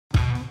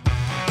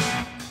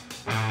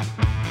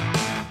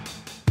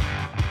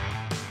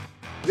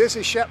This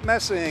is SHEP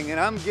Messing, and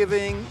I'm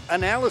giving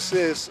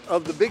analysis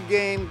of the big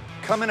game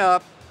coming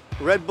up,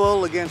 Red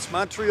Bull against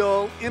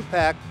Montreal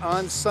Impact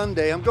on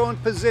Sunday. I'm going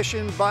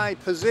position by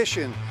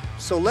position.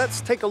 So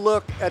let's take a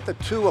look at the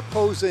two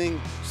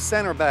opposing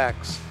center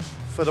backs.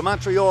 For the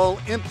Montreal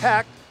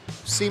Impact,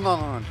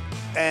 Simon.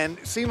 And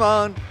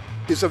Simon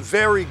is a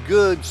very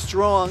good,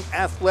 strong,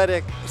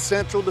 athletic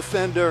central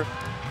defender.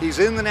 He's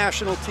in the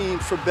national team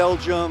for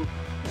Belgium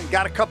and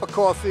got a cup of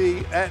coffee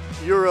at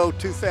Euro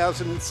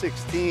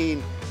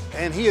 2016,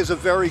 and he is a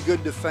very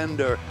good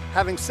defender.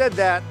 Having said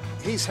that,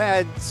 he's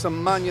had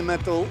some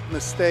monumental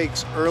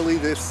mistakes early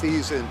this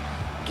season.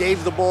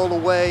 Gave the ball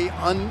away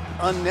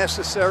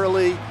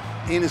unnecessarily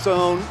in his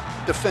own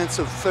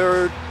defensive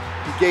third.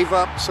 He gave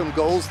up some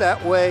goals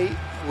that way,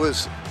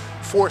 was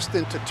forced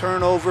into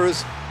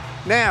turnovers.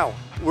 Now,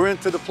 we're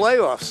into the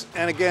playoffs,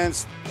 and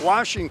against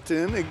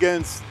Washington,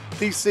 against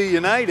DC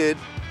United,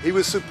 he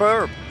was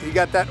superb. He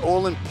got that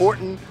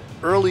all-important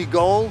early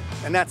goal,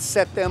 and that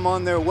set them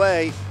on their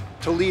way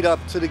to lead up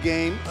to the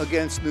game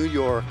against New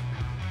York.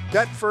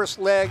 That first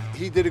leg,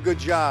 he did a good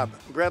job.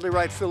 Bradley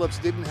Wright Phillips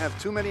didn't have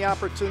too many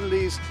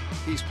opportunities.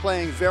 He's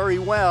playing very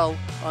well.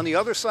 On the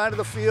other side of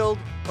the field,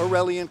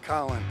 Aurelian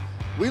Collin.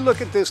 We look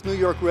at this New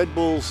York Red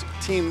Bulls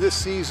team this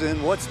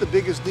season. What's the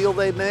biggest deal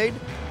they made?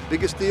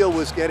 Biggest deal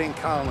was getting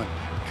Collin.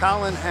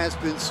 Collin has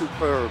been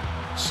superb.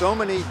 So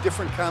many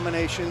different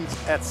combinations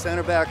at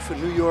center back for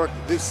New York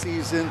this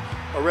season.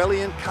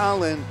 Aurelian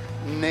Collin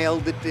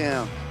nailed it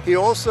down. He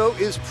also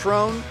is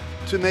prone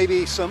to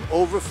maybe some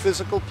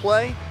over-physical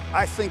play.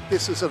 I think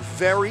this is a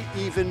very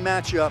even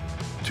matchup.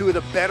 Two of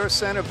the better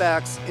center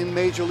backs in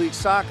Major League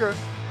Soccer.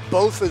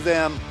 Both of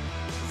them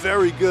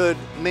very good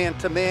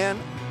man-to-man.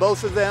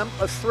 Both of them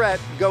a threat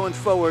going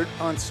forward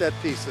on set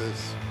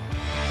pieces.